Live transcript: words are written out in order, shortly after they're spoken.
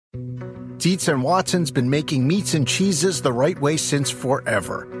Dietz and Watson's been making meats and cheeses the right way since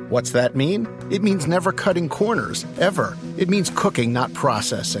forever. What's that mean? It means never cutting corners, ever. It means cooking, not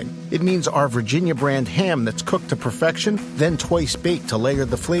processing. It means our Virginia brand ham that's cooked to perfection, then twice baked to layer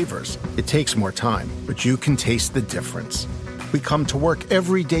the flavors. It takes more time, but you can taste the difference. We come to work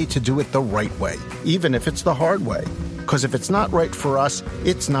every day to do it the right way, even if it's the hard way. Because if it's not right for us,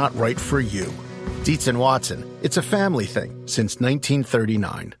 it's not right for you. Dietz and Watson, it's a family thing since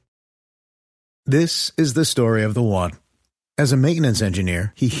 1939. This is the story of the one. As a maintenance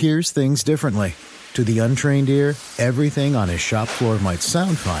engineer, he hears things differently. To the untrained ear, everything on his shop floor might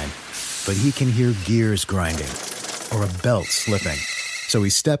sound fine, but he can hear gears grinding or a belt slipping. So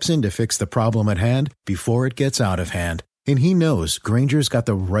he steps in to fix the problem at hand before it gets out of hand. And he knows Grainger's got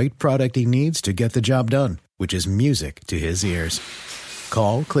the right product he needs to get the job done, which is music to his ears.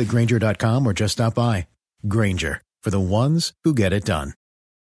 Call, click Grainger.com, or just stop by. Grainger, for the ones who get it done.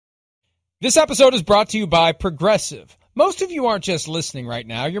 This episode is brought to you by Progressive. Most of you aren't just listening right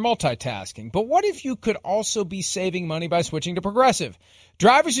now, you're multitasking. But what if you could also be saving money by switching to Progressive?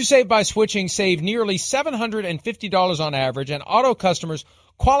 Drivers who save by switching save nearly $750 on average, and auto customers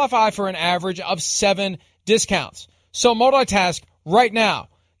qualify for an average of 7 discounts. So multitask right now.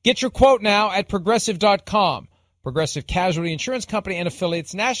 Get your quote now at Progressive.com. Progressive Casualty Insurance Company and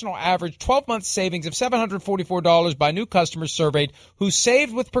affiliates, national average 12-month savings of $744 by new customers surveyed who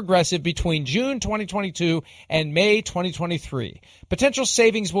saved with Progressive between June 2022 and May 2023. Potential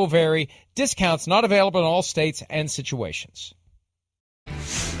savings will vary. Discounts not available in all states and situations.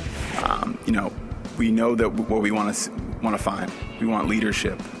 We know that what we want to find. We want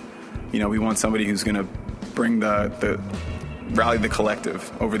leadership. We want somebody who's going to bring the rally the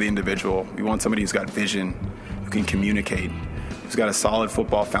collective over the individual. We want somebody who's got vision, can communicate, who's got a solid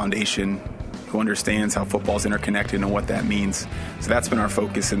football foundation, who understands how football's interconnected and what that means. So that's been our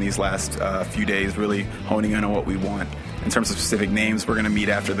focus in these last few days, really honing in on what we want. In terms of specific names, we're going to meet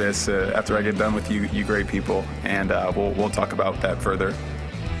after this, after I get done with you great people, and we'll talk about that further.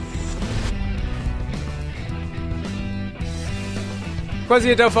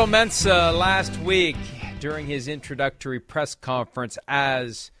 Kwesi Adofo-Mensah last week during his introductory press conference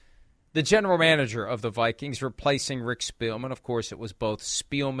as the general manager of the Vikings, replacing Rick Spielman. Of course, it was both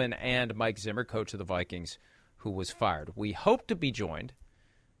Spielman and Mike Zimmer, coach of the Vikings, who was fired. We hope to be joined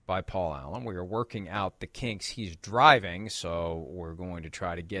by Paul Allen. We are working out the kinks. He's driving, so we're going to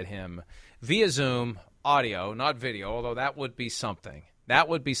try to get him via Zoom, audio, not video, although that would be something. That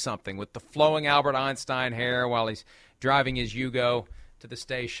would be something with the flowing Albert Einstein hair while he's driving his Yugo to the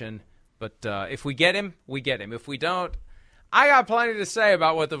station. But if we get him, we get him. If we don't, I got plenty to say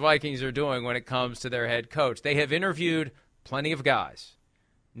about what the Vikings are doing when it comes to their head coach. They have interviewed plenty of guys.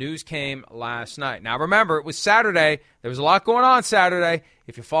 News came last night. Now, remember, it was Saturday. There was a lot going on Saturday.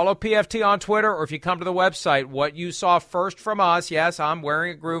 If you follow PFT on Twitter or if you come to the website, what you saw first from us, yes, I'm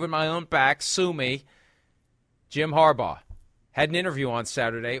wearing a groove in my own back, sue me, Jim Harbaugh had an interview on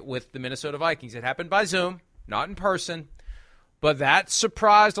Saturday with the Minnesota Vikings. It happened by Zoom, not in person, but that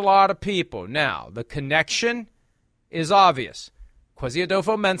surprised a lot of people. Now, the connection is obvious. Kwesi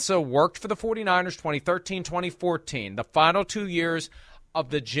Adofo-Mensah worked for the 49ers 2013-2014, the final 2 years of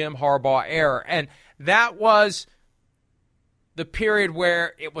the Jim Harbaugh era. And that was the period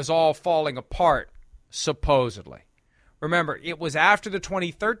where it was all falling apart, supposedly. Remember, it was after the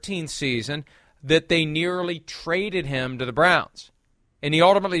 2013 season that they nearly traded him to the Browns. And he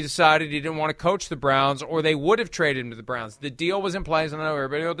ultimately decided he didn't want to coach the Browns, or they would have traded him to the Browns. The deal was in place. I know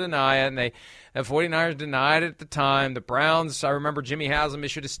everybody will deny it, and the 49ers denied it at the time. The Browns, I remember Jimmy Haslam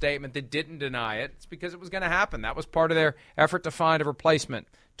issued a statement that didn't deny it. It's because it was going to happen. That was part of their effort to find a replacement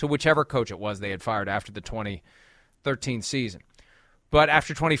to whichever coach it was they had fired after the 2013 season. But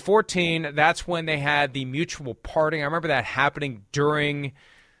after 2014, that's when they had the mutual parting. I remember that happening during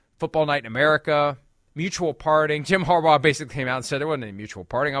Football Night in America. Mutual parting. Jim Harbaugh basically came out and said there wasn't any mutual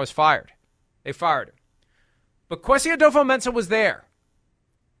parting. I was fired. They fired him. But Kwesi Adofo-Mensah was there.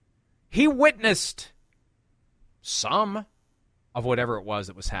 He witnessed some of whatever it was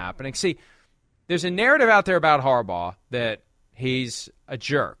that was happening. See, there's a narrative out there about Harbaugh that he's a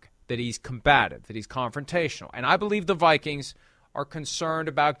jerk, that he's combative, that he's confrontational. And I believe the Vikings are concerned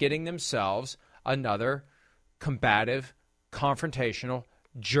about getting themselves another combative, confrontational,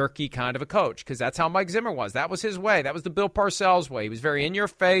 jerky kind of a coach, because that's how Mike Zimmer was. That was his way. That was the Bill Parcells way. He was very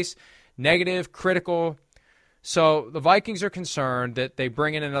in-your-face, negative, critical. So the Vikings are concerned that they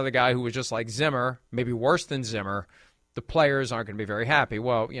bring in another guy who was just like Zimmer, maybe worse than Zimmer. The players aren't going to be very happy.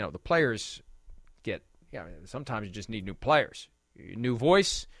 Well, the players sometimes you just need new players. New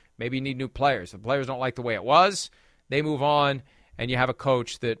voice, maybe you need new players. The players don't like the way it was. They move on, and you have a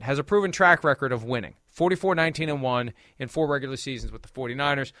coach that has a proven track record of winning. 44-19-1 in 4 regular seasons with the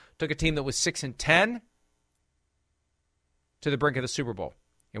 49ers. Took a team that was 6-10 to the brink of the Super Bowl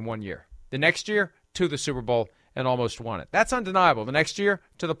in 1 year. The next year, to the Super Bowl and almost won it. That's undeniable. The next year,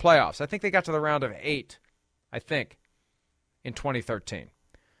 to the playoffs. I think they got to the round of 8, in 2013.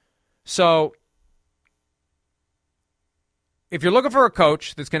 So, if you're looking for a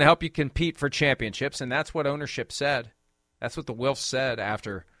coach that's going to help you compete for championships, and that's what ownership said, that's what the Wilfs said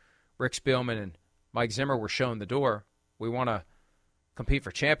after Rick Spielman and Mike Zimmer were shown the door. We want to compete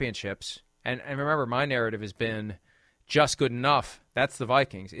for championships. And remember, my narrative has been just good enough. That's the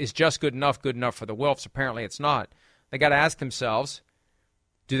Vikings. Is just good enough for the Wilfs? Apparently it's not. They got to ask themselves,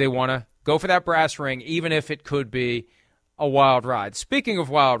 do they want to go for that brass ring, even if it could be a wild ride? Speaking of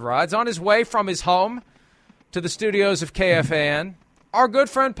wild rides, on his way from his home to the studios of KFAN, our good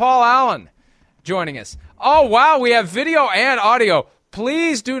friend Paul Allen joining us. Oh, wow, we have video and audio.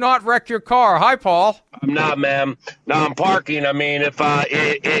 Please do not wreck your car. Hi, Paul. I'm not, ma'am. No, I'm parking. I mean, if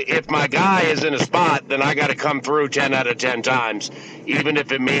my guy is in a spot, then I got to come through 10 out of 10 times, even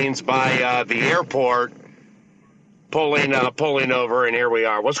if it means by the airport pulling over, and here we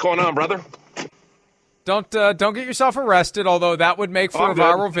are. What's going on, brother? Don't get yourself arrested, although that would make for a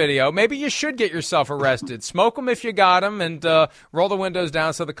viral video. Maybe you should get yourself arrested. Smoke them if you got them, and roll the windows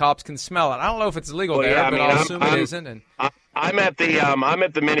down so the cops can smell it. I don't know if it's legal but I'll assume it isn't. And I'm at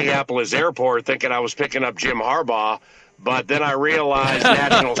the Minneapolis airport thinking I was picking up Jim Harbaugh, but then I realized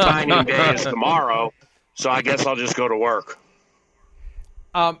National Signing Day is tomorrow, so I guess I'll just go to work.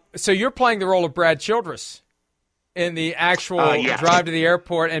 So you're playing the role of Brad Childress in the actual yes. drive to the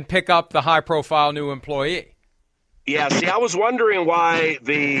airport and pick up the high-profile new employee. Yeah, see, I was wondering why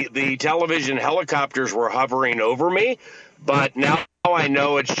the television helicopters were hovering over me, but now I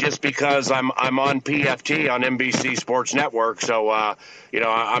know it's just because I'm on PFT on NBC Sports Network, so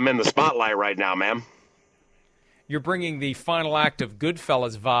I'm in the spotlight right now, ma'am. You're bringing the final act of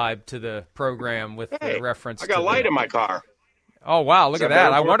Goodfellas vibe to the program with the reference. I got light in my car. Oh, wow, look at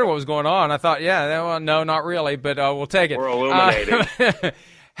that. I wonder what was going on. I thought, well, no, not really, but we'll take it. We're illuminating.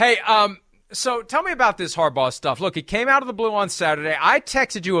 Hey, so tell me about this Harbaugh stuff. Look, it came out of the blue on Saturday. I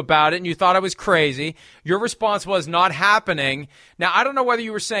texted you about it, and you thought I was crazy. Your response was not happening. Now, I don't know whether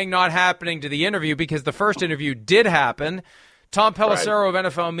you were saying not happening to the interview, because the first interview did happen. Tom Pelissero of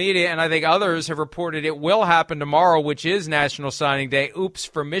NFL Media, and I think others have reported it will happen tomorrow, which is National Signing Day. Oops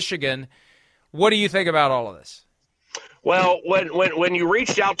for Michigan. What do you think about all of this? Well, when you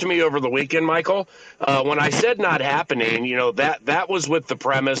reached out to me over the weekend, Michael, when I said not happening, that was with the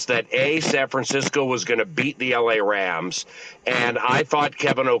premise that San Francisco was going to beat the LA Rams, and I thought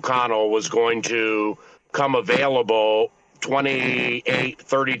Kevin O'Connell was going to come available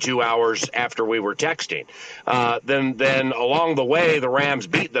 32 hours after we were texting. Then along the way, the Rams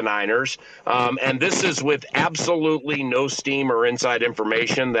beat the Niners. And this is with absolutely no steam or inside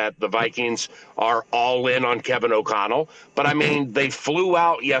information that the Vikings are all in on Kevin O'Connell. But, I mean, they flew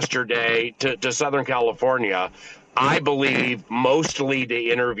out yesterday to Southern California, I believe, mostly to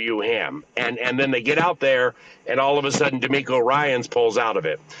interview him. And then they get out there, and all of a sudden DeMeco Ryans pulls out of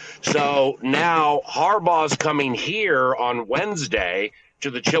it. So now Harbaugh's coming here on Wednesday to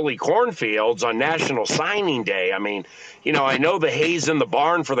the Chili Cornfields on National Signing Day. I mean, I know the hay's in the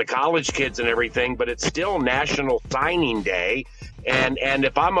barn for the college kids and everything, but it's still National Signing Day. And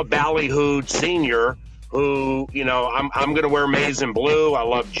if I'm a ballyhooed senior who, I'm going to wear maize and blue. I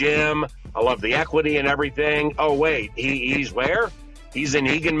love Jim. I love the equity and everything. Oh, wait, he's where? He's in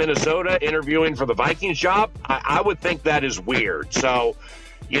Eagan, Minnesota, interviewing for the Vikings job. I would think that is weird. So,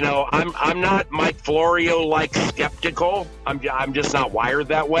 I'm not Mike Florio-like skeptical. I'm just not wired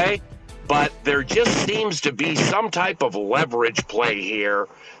that way. But there just seems to be some type of leverage play here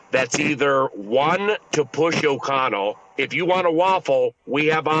that's either, one, to push O'Connell. If you want a waffle, we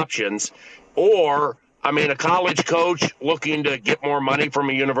have options. Or, a college coach looking to get more money from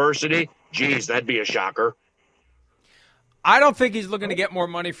a university, geez, that'd be a shocker. I don't think he's looking to get more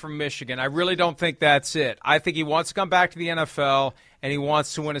money from Michigan. I really don't think that's it. I think he wants to come back to the NFL, and he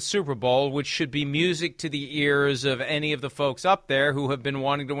wants to win a Super Bowl, which should be music to the ears of any of the folks up there who have been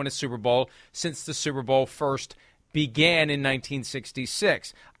wanting to win a Super Bowl since the Super Bowl first began in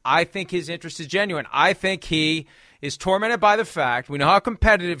 1966. I think his interest is genuine. I think he is tormented by the fact, we know how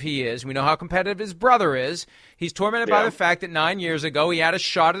competitive he is, we know how competitive his brother is. He's tormented by the fact that 9 years ago he had a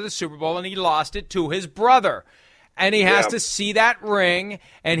shot at the Super Bowl and he lost it to his brother. And he has to see that ring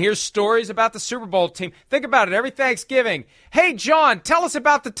and hear stories about the Super Bowl team. Think about it every Thanksgiving. Hey, John, tell us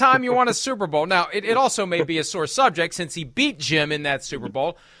about the time you won a Super Bowl. Now, it also may be a sore subject since he beat Jim in that Super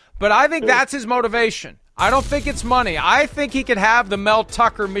Bowl, but I think that's his motivation. I don't think it's money. I think he could have the Mel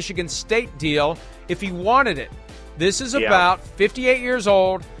Tucker Michigan State deal if he wanted it. This is about 58 years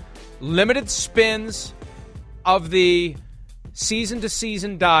old, limited spins of the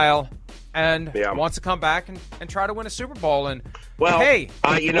season-to-season dial, and wants to come back and try to win a Super Bowl. And,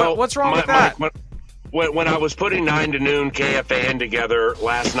 what's wrong with that? When I was putting 9 to Noon KFAN together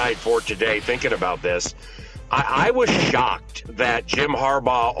last night for today, thinking about this, I was shocked that Jim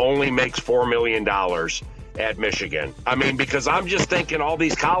Harbaugh only makes $4 million at Michigan. I mean, because I'm just thinking all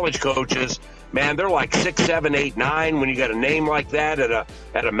these college coaches, man, they're like 6, 7, 8, 9 when you got a name like that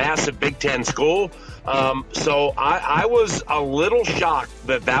at a massive Big Ten school. So I was a little shocked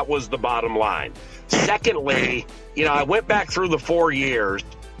that was the bottom line. Secondly, I went back through the 4 years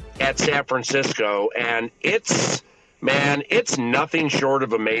at San Francisco, and it's nothing short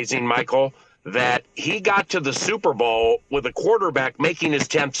of amazing, Michael, that he got to the Super Bowl with a quarterback making his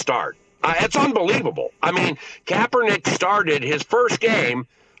 10th start. It's unbelievable. I mean, Kaepernick started his first game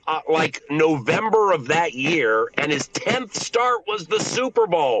like November of that year, and his 10th start was the Super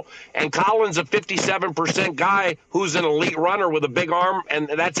Bowl. And Collins, a 57% guy who's an elite runner with a big arm, and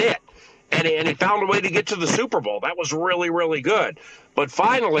that's it. And he found a way to get to the Super Bowl. That was really, really good. But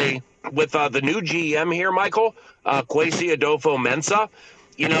finally, with the new GM here, Michael, Kwesi Adofo-Mensah,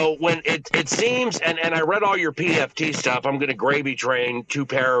 when it seems, and I read all your PFT stuff, I'm going to gravy train 2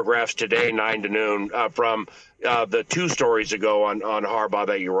 paragraphs today, 9 to Noon, from the 2 stories ago on Harbaugh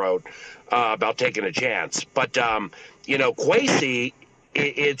that you wrote about taking a chance. But, Kwesi,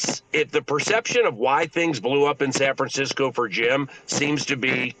 the perception of why things blew up in San Francisco for Jim seems to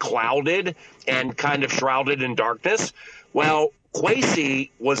be clouded and kind of shrouded in darkness. Well, Kwesi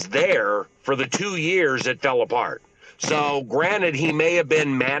was there for the 2 years it fell apart. So granted, he may have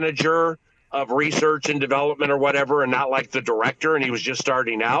been manager of research and development or whatever, and not like the director, and he was just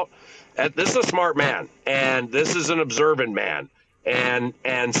starting out. This is a smart man, and this is an observant man.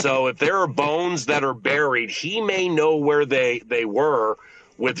 And so if there are bones that are buried, he may know where they were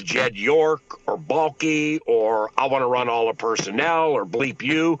with Jed York or Balky or I want to run all the personnel or bleep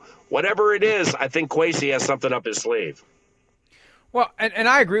you. Whatever it is, I think Kwesi has something up his sleeve. Well, and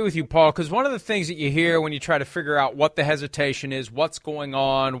I agree with you, Paul, because one of the things that you hear when you try to figure out what the hesitation is, what's going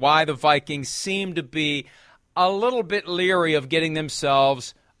on, why the Vikings seem to be a little bit leery of getting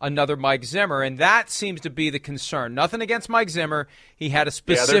themselves another Mike Zimmer, and that seems to be the concern. Nothing against Mike Zimmer. He had a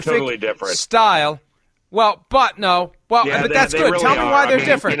specific totally different style. Well, but no. Well, but that's good. Really Tell me why they're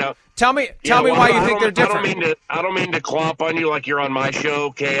different. Tell me why you think they're different. I don't mean to clomp on you like you're on my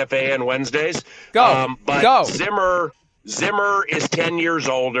show, KFAN Wednesdays. Go. Zimmer is 10 years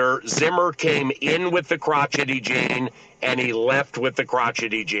older. Zimmer came in with the crotchety gene, and he left with the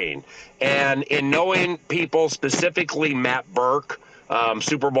crotchety gene. And in knowing people, specifically Matt Burke,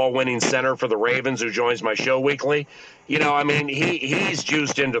 Super Bowl winning center for the Ravens, who joins my show weekly, he's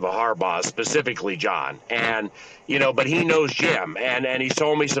juiced into the Harbaugh, specifically John. And, but he knows Jim. And he's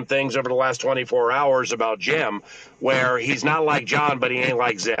told me some things over the last 24 hours about Jim where he's not like John, but he ain't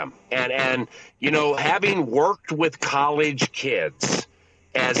like Zim. And having worked with college kids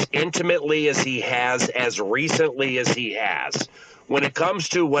as intimately as he has, as recently as he has, when it comes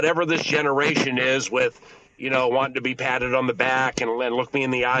to whatever this generation is with, wanting to be patted on the back and look me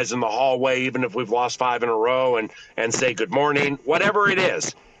in the eyes in the hallway, even if we've lost 5 in a row, and say good morning, whatever it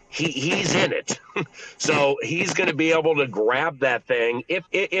is, he's in it. So he's going to be able to grab that thing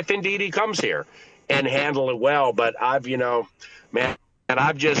if indeed he comes here and handle it well. But I would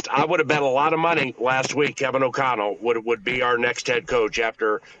have bet a lot of money last week Kevin O'Connell would be our next head coach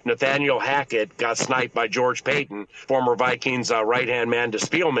after Nathaniel Hackett got sniped by George Payton, former Vikings right-hand man to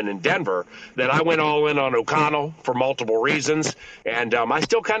Spielman in Denver. Then I went all in on O'Connell for multiple reasons, and I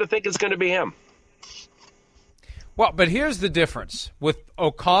still kind of think it's going to be him. Well, but here's the difference. With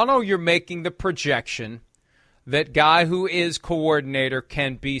O'Connell, you're making the projection that guy who is coordinator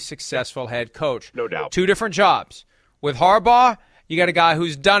can be successful head coach. No doubt. 2 different jobs. With Harbaugh, you got a guy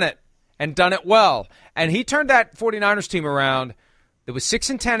who's done it and done it well. And he turned that 49ers team around. It was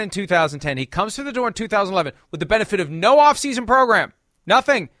 6-10 in 2010. He comes through the door in 2011 with the benefit of no offseason program.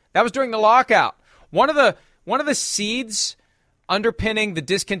 Nothing. That was during the lockout. One of the seeds underpinning the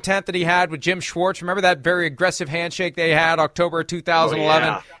discontent that he had with Jim Schwartz. Remember that very aggressive handshake they had October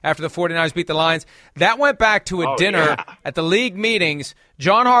 2011 after the 49ers beat the Lions? That went back to a dinner at the league meetings.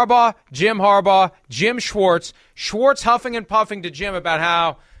 John Harbaugh, Jim Schwartz. Schwartz huffing and puffing to Jim about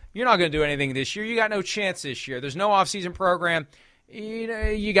how you're not going to do anything this year. You got no chance this year. There's no offseason program.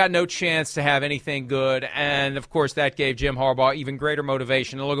 You got no chance to have anything good. And, of course, that gave Jim Harbaugh even greater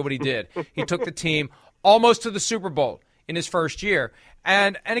motivation. And look at what he did. He took the team almost to the Super Bowl in his first year.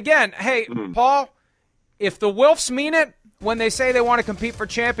 And again, hey, Paul, if the Wilfs mean it when they say they want to compete for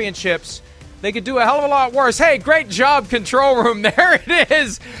championships, they could do a hell of a lot worse. Hey, great job, control room. There it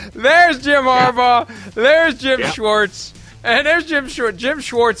is. There's Jim Harbaugh. There's Jim Schwartz. And there's Jim Schwartz. Jim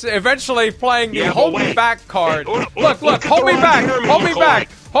Schwartz eventually playing the hold me back card. Hey, look, hold me back. Hold me back.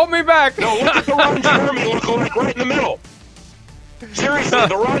 Hold me back. No, look at the Ron Jeremy lookalike right in the middle. Seriously,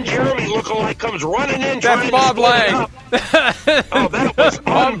 the Ron Jeremy lookalike comes running in trying to Bob split it Lang. up. Oh, that was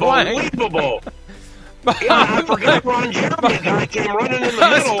unbelievable. Yeah, I forgot Ron Jeremy guy came running in the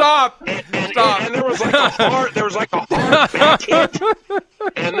middle. Stop. And there was like a hard back hit.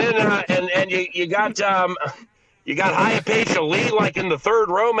 And then you got Hiapatia Lee like in the third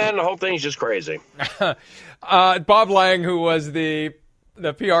row, man. The whole thing's just crazy. Bob Lang, who was the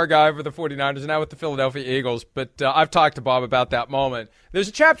PR guy for the 49ers, and now with the Philadelphia Eagles. But I've talked to Bob about that moment. There's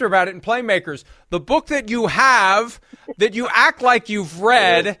a chapter about it in Playmakers, the book that you have, that you act like you've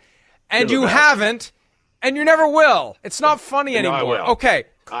read, and you haven't, and you never will. It's not funny anymore. I will. Okay.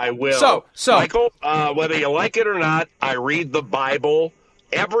 I will. So Michael, whether you like it or not, I read the Bible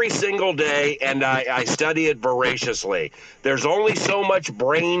every single day, and I study it voraciously. There's only so much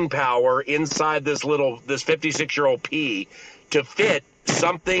brain power inside this 56-year-old pea to fit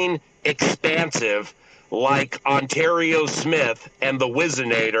something expansive like Ontario Smith and the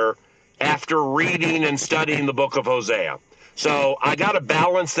Whizzinator after reading and studying the book of Hosea. So I got to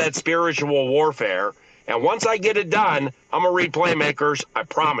balance that spiritual warfare, and once I get it done, I'm going to read Playmakers, I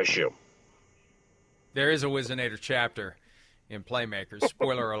promise you. There is a Whizzinator chapter in Playmakers.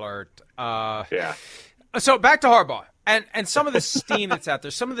 Spoiler alert. Yeah. So back to Harbaugh and some of the steam that's out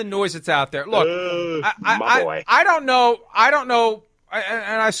there, some of the noise that's out there. Look, I don't know.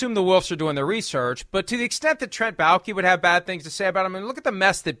 And I assume the Wilfs are doing their research, but to the extent that Trent Baalke would have bad things to say about him, and look at the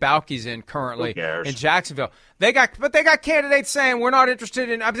mess that Baalke's in currently in Jacksonville. They got candidates saying we're not interested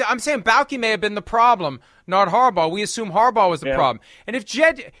in. I'm saying Baalke may have been the problem, not Harbaugh. We assume Harbaugh was the problem. And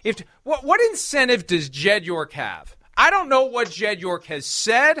what incentive does Jed York have? I don't know what Jed York has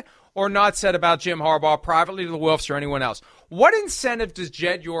said or not said about Jim Harbaugh privately to the Wilfs or anyone else. What incentive does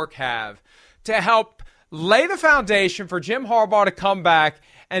Jed York have to help lay the foundation for Jim Harbaugh to come back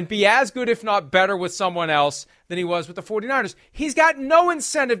and be as good, if not better, with someone else than he was with the 49ers? He's got no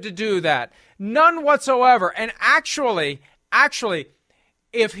incentive to do that. None whatsoever. And actually,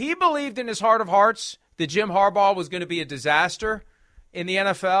 if he believed in his heart of hearts that Jim Harbaugh was going to be a disaster in the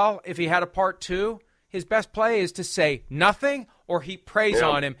NFL, if he had a part two, his best play is to say nothing or heap praise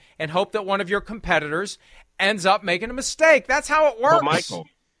on him and hope that one of your competitors ends up making a mistake. That's how it works.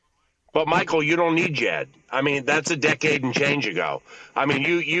 But Michael, you don't need Jed. I mean, that's a decade and change ago. I mean,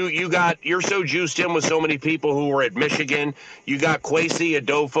 you're so juiced in with so many people who were at Michigan. You got Kwesi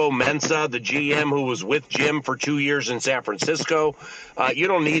Adolfo-Mensah, the GM who was with Jim for 2 years in San Francisco. You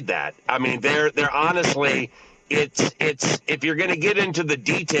don't need that. I mean, they're honestly, it's if you're going to get into the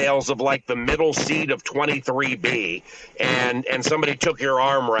details of like the middle seat of 23B and somebody took your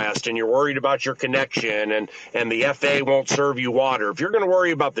armrest and you're worried about your connection and the FA won't serve you water. If you're going to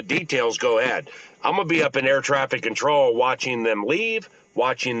worry about the details, go ahead. I'm going to be up in air traffic control watching them leave,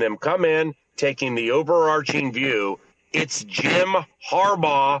 watching them come in, taking the overarching view. It's Jim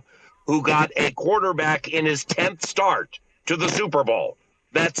Harbaugh who got a quarterback in his 10th start to the Super Bowl.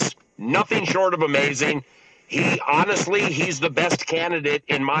 That's nothing short of amazing. He's the best candidate,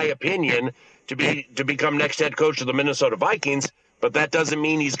 in my opinion, to become next head coach of the Minnesota Vikings. But that doesn't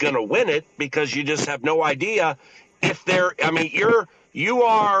mean he's going to win it because you just have no idea if they're. I mean, you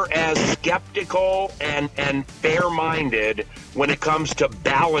are as skeptical and fair-minded when it comes to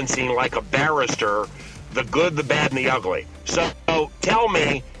balancing like a barrister the good, the bad, and the ugly. So tell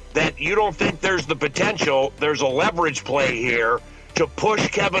me that you don't think there's the potential. There's a leverage play here to push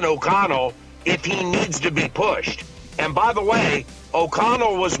Kevin O'Connell if he needs to be pushed. And by the way,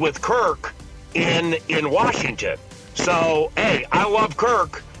 O'Connell was with Kirk in Washington. So, hey, I love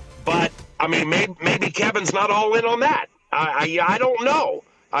Kirk, but, I mean, maybe Kevin's not all in on that. I don't know.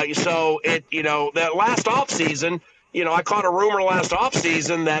 That last offseason, I caught a rumor last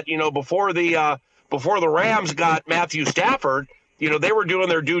offseason that, before the Rams got Matthew Stafford, they were doing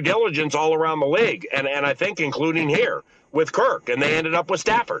their due diligence all around the league, and I think including here with Kirk, and they ended up with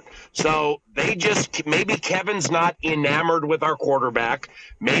Stafford. So maybe Kevin's not enamored with our quarterback.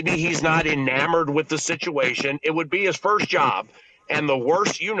 Maybe he's not enamored with the situation. It would be his first job. And the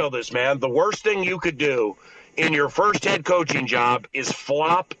worst, this, man, the worst thing you could do in your first head coaching job is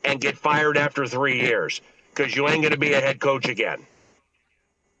flop and get fired after 3 years because you ain't going to be a head coach again.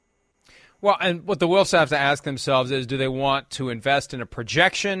 Well, and what the Wilfs have to ask themselves is, do they want to invest in a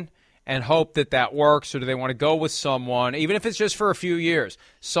projection and hope that that works, or do they want to go with someone, even if it's just for a few years,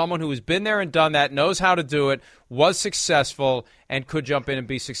 someone who has been there and done that, knows how to do it, was successful, and could jump in and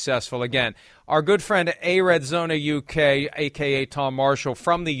be successful again? Our good friend Arizona UK, a.k.a. Tom Marshall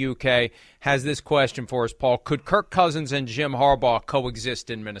from the UK, has this question for us, Paul. Could Kirk Cousins and Jim Harbaugh coexist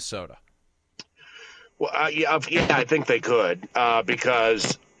in Minnesota? Well, yeah, I think they could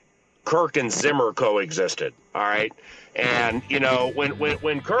because Kirk and Zimmer coexisted, all right? And,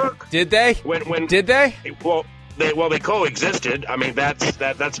 when Kirk... Did they? Did they? Well, they coexisted. I mean, that's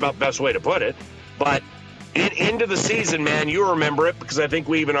about the best way to put it. But into the season, man, you remember it because I think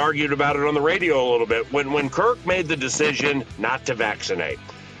we even argued about it on the radio a little bit. When Kirk made the decision not to vaccinate,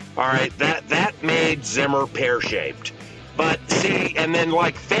 all right, that made Zimmer pear-shaped. But see, and then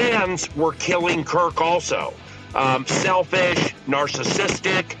fans were killing Kirk also. Selfish,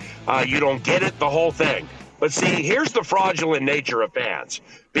 narcissistic, you don't get it, the whole thing. But see, here's the fraudulent nature of fans.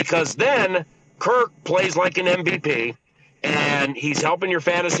 Because then Kirk plays like an MVP, and he's helping your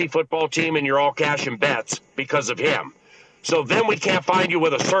fantasy football team, and you're all cashing bets because of him. So then we can't find you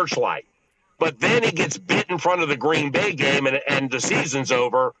with a searchlight. But then he gets bit in front of the Green Bay game, and the season's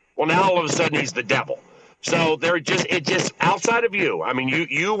over. Well, now all of a sudden he's the devil. So it just outside of you. I mean,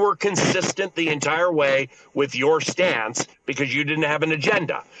 you were consistent the entire way with your stance because you didn't have an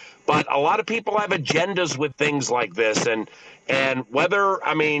agenda. But a lot of people have agendas with things like this, and whether,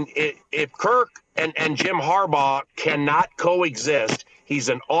 I mean, if Kirk and Jim Harbaugh cannot coexist, he's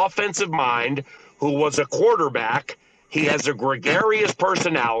an offensive mind who was a quarterback. He has a gregarious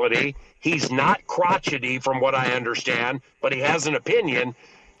personality. He's not crotchety from what I understand, but he has an opinion.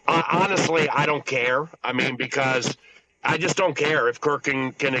 Honestly, I don't care. I mean, because I just don't care if Kirk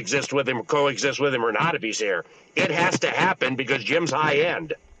can exist with him, coexist with him or not if he's here. It has to happen because Jim's high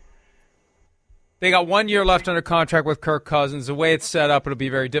end. They got 1 year left under contract with Kirk Cousins. The way it's set up, it'll be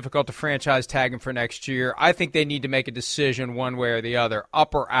very difficult to franchise tag him for next year. I think they need to make a decision one way or the other,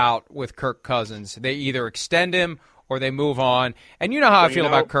 up or out with Kirk Cousins. They either extend him or they move on. And you know how I feel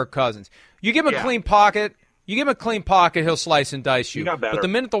about Kirk Cousins. You give him a clean pocket. You give him a clean pocket, he'll slice and dice you. But the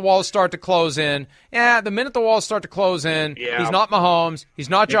minute the walls start to close in, he's not Mahomes, he's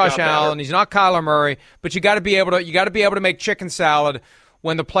not Josh Allen, he's not Kyler Murray. But you got to be able to make chicken salad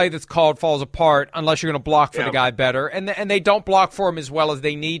when the play that's called falls apart, unless you're going to block for the guy better. And they don't block for him as well as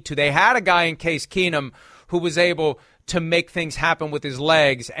they need to. They had a guy in Case Keenum who was able to make things happen with his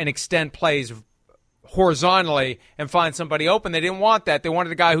legs and extend plays horizontally and find somebody open. They didn't want that. They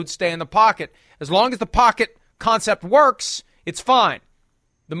wanted a guy who'd stay in the pocket. As long as the pocket concept works, it's fine.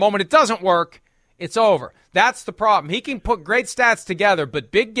 The moment it doesn't work, it's over. That's the problem. He can put great stats together, but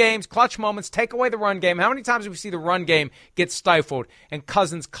big games, clutch moments, take away the run game. How many times do we see the run game get stifled and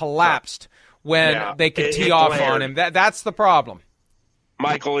Cousins collapsed when they could tee off on him? That's the problem.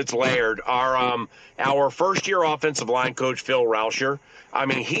 Michael, it's layered. Our first-year offensive line coach, Phil Rauscher, I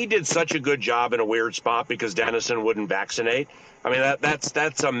mean, he did such a good job in a weird spot because Dennison wouldn't vaccinate. I mean,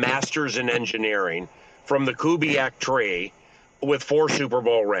 that's a master's in engineering from the Kubiak tree with 4 Super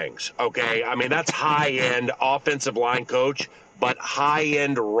Bowl rings, okay? I mean, that's high-end offensive line coach, but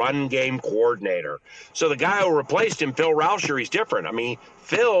high-end run game coordinator. So the guy who replaced him, Phil Rauscher, he's different. I mean,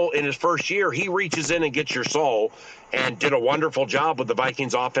 Phil, in his first year, he reaches in and gets your soul and did a wonderful job with the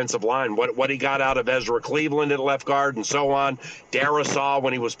Vikings offensive line. What he got out of Ezra Cleveland at left guard and so on, Darisaw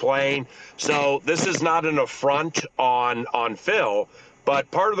when he was playing. So this is not an affront on Phil, but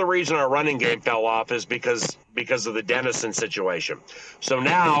part of the reason our running game fell off is because of the Dennison situation. So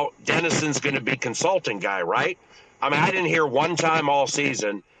now Dennison's going to be consulting guy, right? I mean, I didn't hear one time all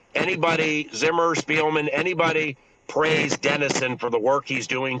season anybody, Zimmer, Spielman, anybody praise Dennison for the work he's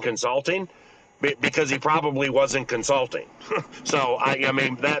doing consulting because he probably wasn't consulting. So, I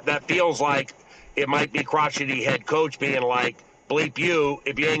mean, that feels like it might be crotchety head coach being like, bleep you,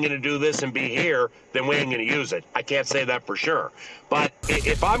 if you ain't going to do this and be here, then we ain't going to use it. I can't say that for sure. But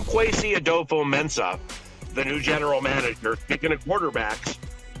if I'm Kwesi Adofo-Mensah, the new general manager, speaking of quarterbacks,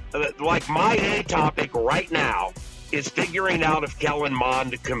 like my A topic right now is figuring out if Kellen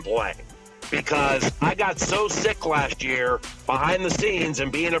Mond can play. Because I got so sick last year behind the scenes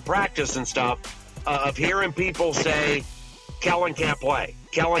and being at practice and stuff of hearing people say, Kellen can't play.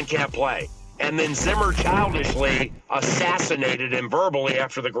 Kellen can't play. And then Zimmer childishly assassinated him verbally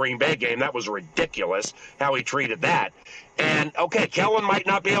after the Green Bay game. That was ridiculous how he treated that. And, okay, Kellen might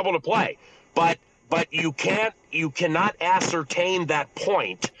not be able to play. But you cannot ascertain that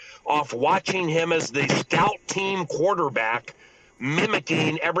point off watching him as the scout team quarterback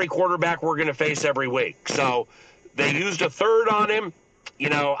mimicking every quarterback we're going to face every week. So they used a third on him. You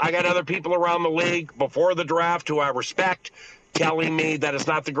know, I got other people around the league before the draft who I respect. telling me that it's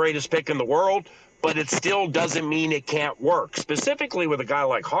not the greatest pick in the world, but it still doesn't mean it can't work, specifically with a guy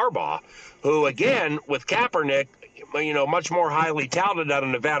like Harbaugh, who, again, with Kaepernick, much more highly touted out of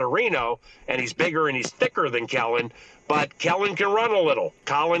Nevada, Reno, and he's bigger and he's thicker than Kellen, but Kellen can run a little.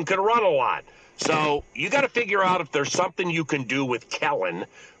 Colin can run a lot. So you got to figure out if there's something you can do with Kellen,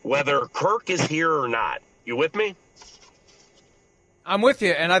 whether Kirk is here or not. You with me? I'm with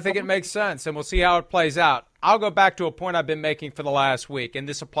you, and I think it makes sense, and we'll see how it plays out. I'll go back to a point I've been making for the last week, and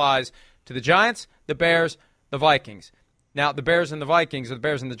this applies to the Giants, the Bears, the Vikings. Now, the Bears and the Vikings, or the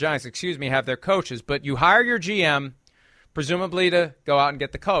Bears and the Giants, have their coaches, but you hire your GM presumably to go out and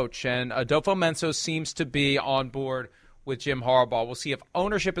get the coach, and Adolfo Menso seems to be on board with Jim Harbaugh. We'll see if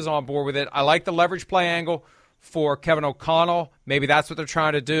ownership is on board with it. I like the leverage play angle for Kevin O'Connell. Maybe that's what they're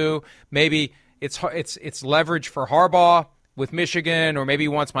trying to do. Maybe it's leverage for Harbaugh with Michigan, or maybe he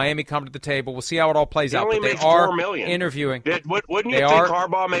wants Miami come to the table. We'll see how it all plays out. But they are $4 million. Interviewing. Wouldn't you think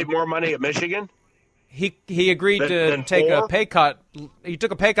Harbaugh made more money at Michigan? He agreed to take a pay cut. He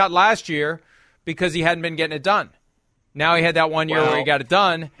took a pay cut last year because he hadn't been getting it done. Now he had that 1 year where he got it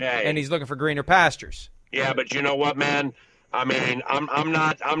done, and he's looking for greener pastures. Yeah, but you know what, man? I mean, I'm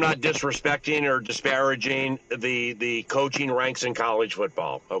not disrespecting or disparaging the coaching ranks in college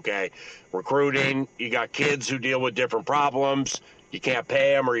football. Okay, recruiting, you got kids who deal with different problems. You can't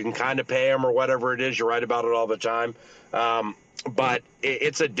pay them, or you can kind of pay them, or whatever it is. You're right about it all the time. But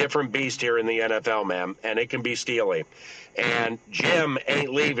it's a different beast here in the NFL, man, and it can be steely. And Jim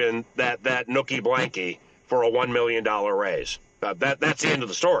ain't leaving that nookie blankie for a $1 million raise. That's the end of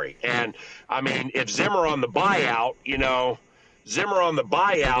the story. And, I mean, if Zimmer on the buyout,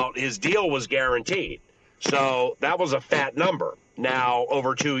 his deal was guaranteed. So that was a fat number now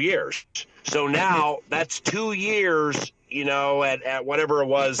over 2 years. So now that's 2 years, at whatever it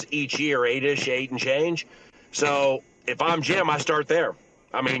was each year, 8 and change. So if I'm Jim, I start there.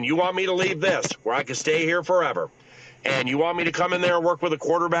 I mean, you want me to leave this where I can stay here forever, and you want me to come in there and work with a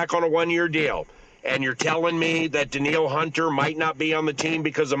quarterback on a 1 year deal, and you're telling me that Danielle Hunter might not be on the team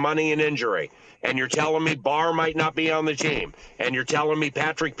because of money and injury, and you're telling me Barr might not be on the team, and you're telling me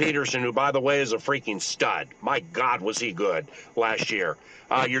Patrick Peterson, who, by the way, is a freaking stud. My God, was he good last year.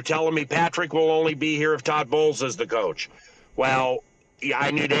 You're telling me Patrick will only be here if Todd Bowles is the coach. Well, yeah,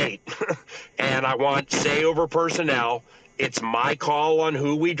 I need 8, and I want say over personnel. It's my call on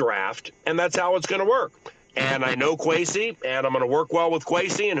who we draft, and that's how it's going to work. And I know Kwesi, and I'm going to work well with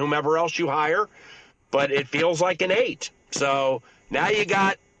Kwesi and whomever else you hire, but it feels like an 8. So now you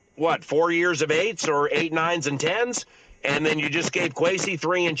got, 4 years of 8s or 8, 9s, and 10s, and then you just gave Kwesi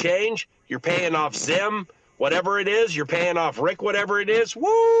 3 and change. You're paying off Zim, whatever it is. You're paying off Rick, whatever it is.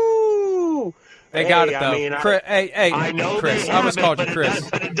 Woo! They got it, though. I mean, Chris, I know Chris. they I almost called you but Chris.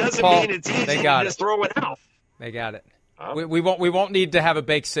 It doesn't Paul, mean it's easy they to got just throw it out. They got it. We won't need to have a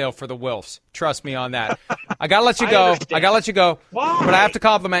bake sale for the Wilfs. Trust me on that. I gotta let you go. Why? But I have to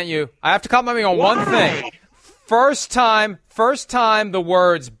compliment you. I have to compliment you on one thing. First time the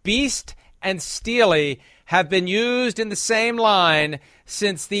words beast and steely have been used in the same line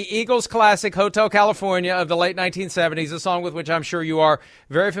since the Eagles classic Hotel California of the late 1970s, a song with which I'm sure you are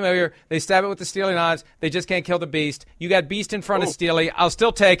very familiar. They stab it with the steely knives. They just can't kill the beast. You got beast in front of steely. I'll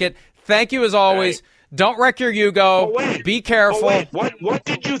still take it. Thank you as always. Hey. Don't wreck your Yugo. Be careful. What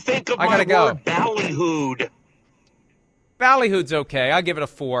did you think of my word ballyhooed? Ballyhooed's okay. I'll give it a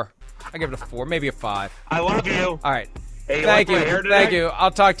 4. Maybe a 5. I love you. All right. Hey, Thank you.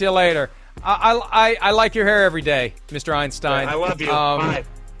 I'll talk to you later. I like your hair every day, Mr. Einstein. I love you. Bye.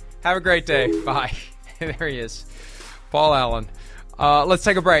 Have a great day. Bye. There he is. Paul Allen. Let's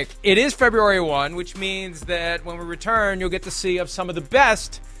take a break. It is February 1, which means that when we return, you'll get to see of some of the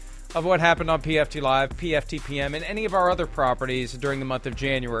best of what happened on PFT Live, PFT PM, and any of our other properties during the month of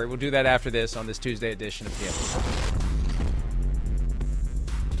January. We'll do that after this on this Tuesday edition of PFT.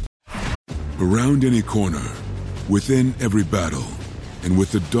 Around any corner, within every battle, and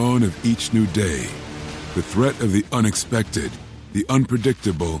with the dawn of each new day, the threat of the unexpected, the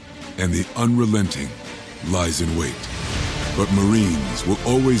unpredictable, and the unrelenting lies in wait. But Marines will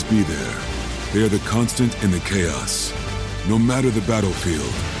always be there. They are the constant in the chaos. No matter the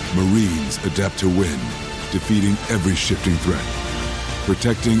battlefield, Marines adapt to win, defeating every shifting threat,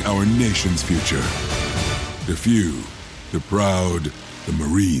 protecting our nation's future. The few, the proud, the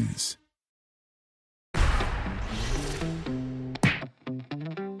Marines.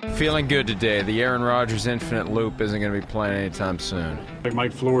 Feeling good today. The Aaron Rodgers Infinite Loop isn't going to be playing anytime soon. They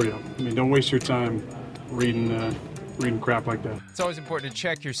might floor you. I mean, don't waste your time reading crap like that. It's always important to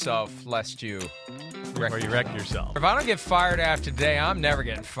check yourself lest you before you wreck yourself. If I don't get fired after today, I'm never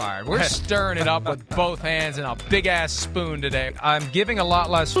getting fired. We're stirring it up with both hands and a big-ass spoon today. I'm giving a lot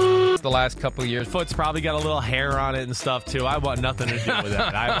less the last couple of years. Foot's probably got a little hair on it and stuff, too. I want nothing to do with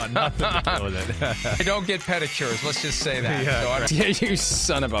that. I want nothing to do with it. I don't get pedicures. Let's just say that. Yeah, So you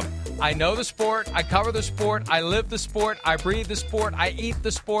son of a... I know the sport. I cover the sport. I live the sport. I breathe the sport. I eat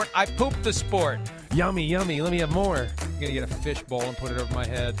the sport. I poop the sport. Yummy, yummy. Let me have more. I'm going to get a fish bowl and put it over my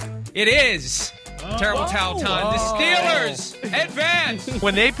head. It is terrible towel time. The Steelers advance.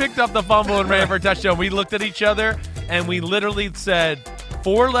 When they picked up the fumble and ran for a touchdown, we looked at each other and we literally said,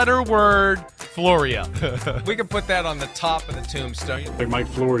 4-letter word, Florio. We can put that on the top of the tombstone. Like Mike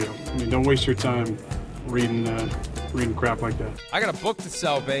Florio. I mean, don't waste your time reading crap like that. I got a book to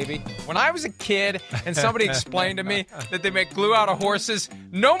sell, baby. When I was a kid and somebody explained to me that they make glue out of horses,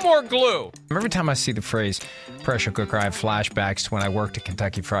 no more glue. Every time I see the phrase pressure cooker, I have flashbacks to when I worked at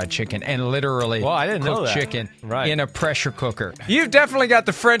Kentucky Fried Chicken and literally I didn't know that. chicken Right. in a pressure cooker. You've definitely got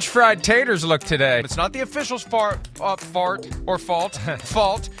the French fried taters look today. It's not the official's fault.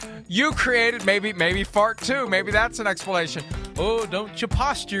 You created maybe fart too. Maybe that's an explanation. Oh, don't you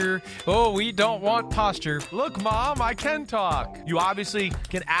posture. Oh, we don't want posture. Look, Mom, I can talk. You obviously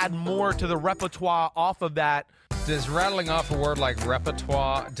can add more to the repertoire off of that. Does rattling off a word like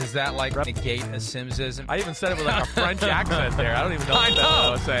repertoire, does that negate a Simsism? I even said it with like a French accent there. I don't even know what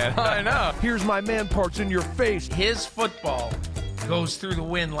I was saying. I know. Here's my man parts in your face. His football goes through the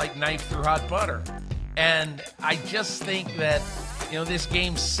wind like knife through hot butter. And I just think that, this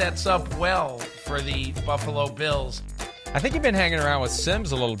game sets up well for the Buffalo Bills. I think you've been hanging around with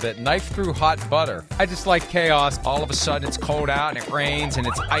Sims a little bit. Knife through hot butter. I just like chaos. All of a sudden it's cold out and it rains and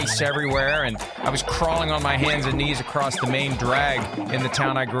it's ice everywhere. And I was crawling on my hands and knees across the main drag in the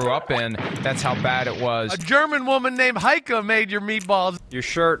town I grew up in. That's how bad it was. A German woman named Heike made your meatballs. Your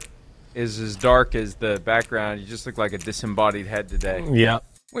shirt is as dark as the background. You just look like a disembodied head today. Yeah.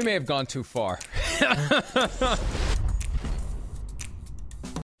 We may have gone too far.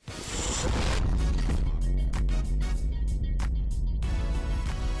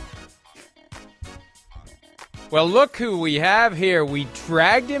 Well, look who we have here. We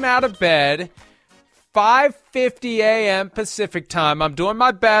dragged him out of bed, 5:50 a.m. Pacific time. I'm doing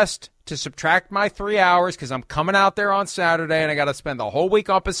my best to subtract my 3 hours because I'm coming out there on Saturday, and I got to spend the whole week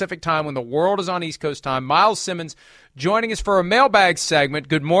on Pacific time when the world is on East Coast time. Miles Simmons joining us for a mailbag segment.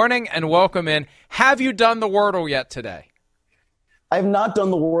 Good morning and welcome in. Have you done the Wordle yet today? I have not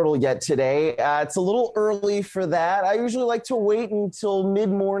done the Wordle yet today. It's a little early for that. I usually like to wait until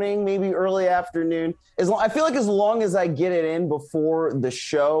mid-morning, maybe early afternoon. I feel like as long as I get it in before the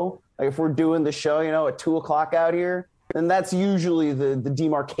show, like if we're doing the show, at 2 o'clock out here, then that's usually the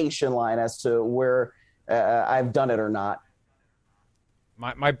demarcation line as to where I've done it or not.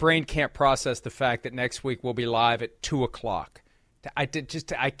 My brain can't process the fact that next week we'll be live at 2 o'clock. I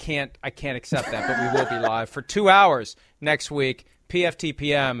can't accept that, but we will be live for 2 hours next week. PFT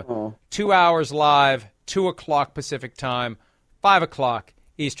PM, 2 hours live, 2 o'clock Pacific time, 5 o'clock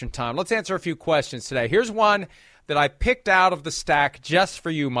Eastern time. Let's answer a few questions today. Here's one that I picked out of the stack just for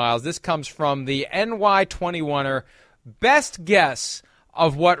you, Miles. This comes from the NY21er. Best guess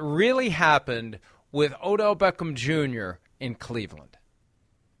of what really happened with Odell Beckham Jr. in Cleveland.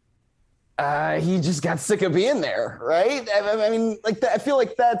 He just got sick of being there, right? I mean, I feel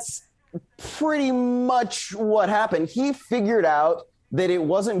like that's pretty much what happened. He figured out that it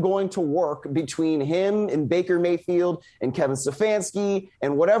wasn't going to work between him and Baker Mayfield and Kevin Stefanski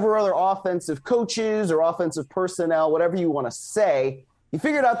and whatever other offensive coaches or offensive personnel, whatever you want to say. He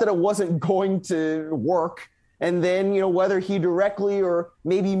figured out that it wasn't going to work. And then, whether he directly or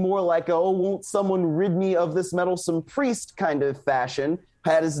maybe more like, won't someone rid me of this meddlesome priest kind of fashion,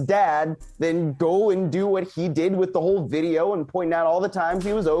 had his dad then go and do what he did with the whole video and point out all the times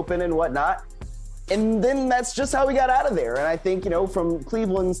he was open and whatnot. And then that's just how we got out of there. And I think, from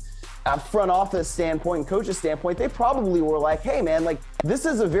Cleveland's front office standpoint and coach's standpoint, they probably were like, hey, man, this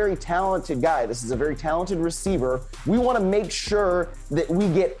is a very talented guy. This is a very talented receiver. We want to make sure that we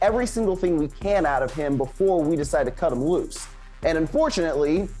get every single thing we can out of him before we decide to cut him loose. And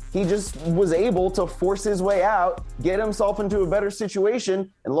unfortunately, he just was able to force his way out, get himself into a better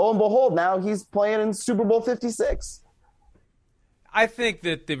situation, and lo and behold, now he's playing in Super Bowl 56. I think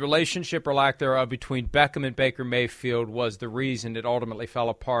that the relationship or lack thereof between Beckham and Baker Mayfield was the reason it ultimately fell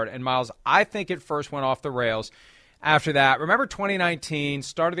apart. And, Miles, I think it first went off the rails after that. Remember 2019,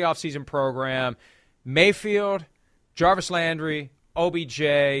 start of the offseason program, Mayfield, Jarvis Landry,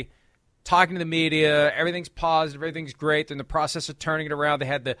 OBJ, talking to the media, everything's positive, everything's great. They're in the process of turning it around. They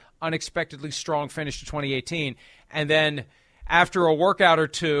had the unexpectedly strong finish to 2018. And then after a workout or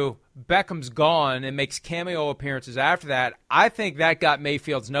two, Beckham's gone and makes cameo appearances after that. I think that got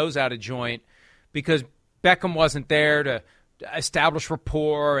Mayfield's nose out of joint because Beckham wasn't there to establish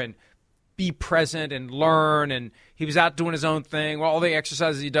rapport and be present and learn, and he was out doing his own thing. Well, all the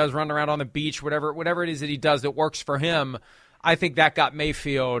exercises he does, running around on the beach, whatever it is that he does that works for him, I think that got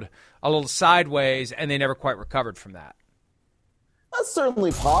Mayfield a little sideways, and they never quite recovered from that. That's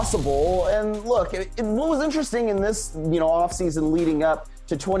certainly possible. And look, what was interesting in this, offseason leading up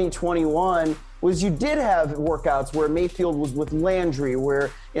to 2021 was you did have workouts where Mayfield was with Landry, where,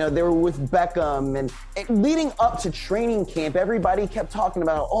 they were with Beckham. And leading up to training camp, everybody kept talking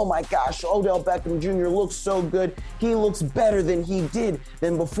about, oh my gosh, Odell Beckham Jr. looks so good. He looks better than he did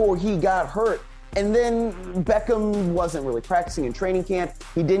than before he got hurt. And then Beckham wasn't really practicing in training camp.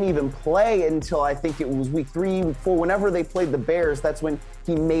 He didn't even play until I think it was week 3, week 4. Whenever they played the Bears, that's when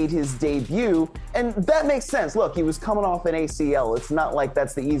he made his debut. And that makes sense. Look, he was coming off an ACL. It's not like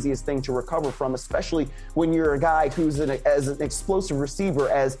that's the easiest thing to recover from, especially when you're a guy who's as an explosive receiver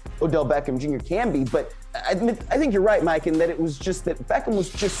as Odell Beckham Jr. can be. But I think you're right, Mike, in that it was just that Beckham was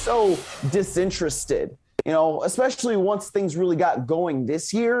just so disinterested, especially once things really got going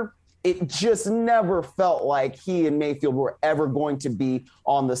this year. It just never felt like he and Mayfield were ever going to be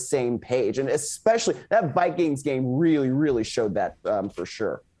on the same page. And especially that Vikings game really, really showed that for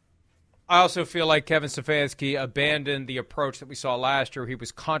sure. I also feel like Kevin Stefanski abandoned the approach that we saw last year. He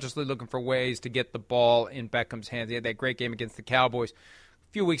was consciously looking for ways to get the ball in Beckham's hands. He had that great game against the Cowboys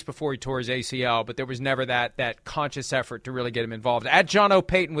a few weeks before he tore his ACL, but there was never that conscious effort to really get him involved. At John O.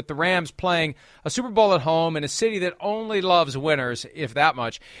 Payton with the Rams playing a Super Bowl at home in a city that only loves winners, if that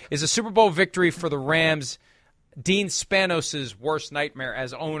much, is a Super Bowl victory for the Rams Dean Spanos' worst nightmare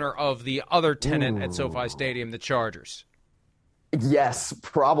as owner of the other tenant at SoFi Stadium, the Chargers? Yes,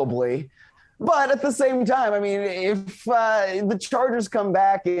 probably. But at the same time, I mean, if the Chargers come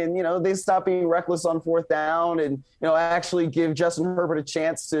back and, they stop being reckless on fourth down and, actually give Justin Herbert a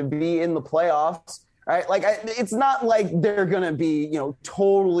chance to be in the playoffs, right? Like, it's not like they're going to be,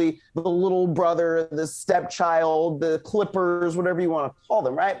 totally the little brother, the stepchild, the Clippers, whatever you want to call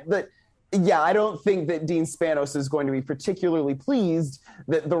them, right? But, yeah, I don't think that Dean Spanos is going to be particularly pleased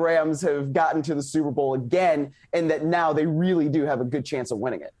that the Rams have gotten to the Super Bowl again and that now they really do have a good chance of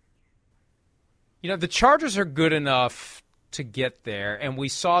winning it. The Chargers are good enough to get there, and we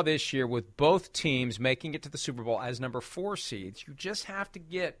saw this year with both teams making it to the Super Bowl as number 4 seeds. You just have to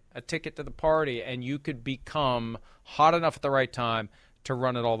get a ticket to the party, and you could become hot enough at the right time to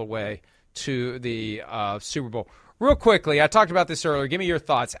run it all the way to the Super Bowl. Real quickly, I talked about this earlier. Give me your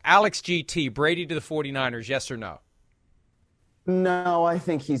thoughts. Alex GT, Brady to the 49ers, yes or no? No, I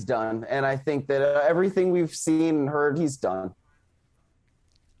think he's done, and I think that everything we've seen and heard, he's done.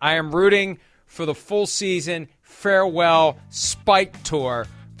 I am rooting for the full season farewell spike tour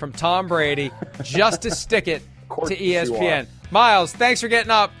from Tom Brady just to stick it to ESPN. Miles, thanks for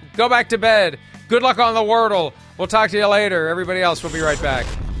getting up. Go back to bed. Good luck on the Wordle. We'll talk to you later. Everybody else, we'll be right back.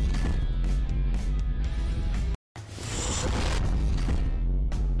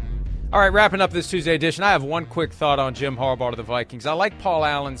 All right, wrapping up this Tuesday edition, I have one quick thought on Jim Harbaugh to the Vikings. I like Paul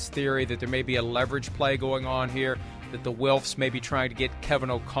Allen's theory that there may be a leverage play going on here, that the Wilfs may be trying to get Kevin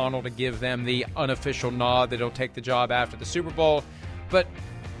O'Connell to give them the unofficial nod that he'll take the job after the Super Bowl. But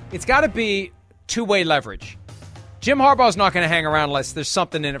it's got to be two-way leverage. Jim Harbaugh's not going to hang around unless there's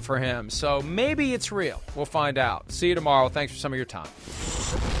something in it for him. So maybe it's real. We'll find out. See you tomorrow. Thanks for some of your time.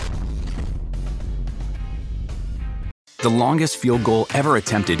 The longest field goal ever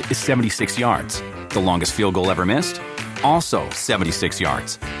attempted is 76 yards. The longest field goal ever missed? Also 76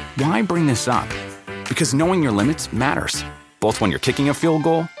 yards. Why bring this up? Because knowing your limits matters, both when you're kicking a field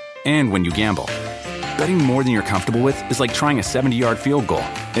goal and when you gamble. Betting more than you're comfortable with is like trying a 70-yard field goal.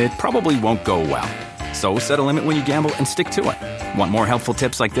 It probably won't go well. So set a limit when you gamble and stick to it. Want more helpful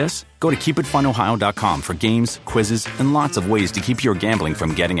tips like this? Go to keepitfunohio.com for games, quizzes, and lots of ways to keep your gambling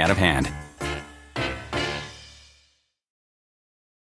from getting out of hand.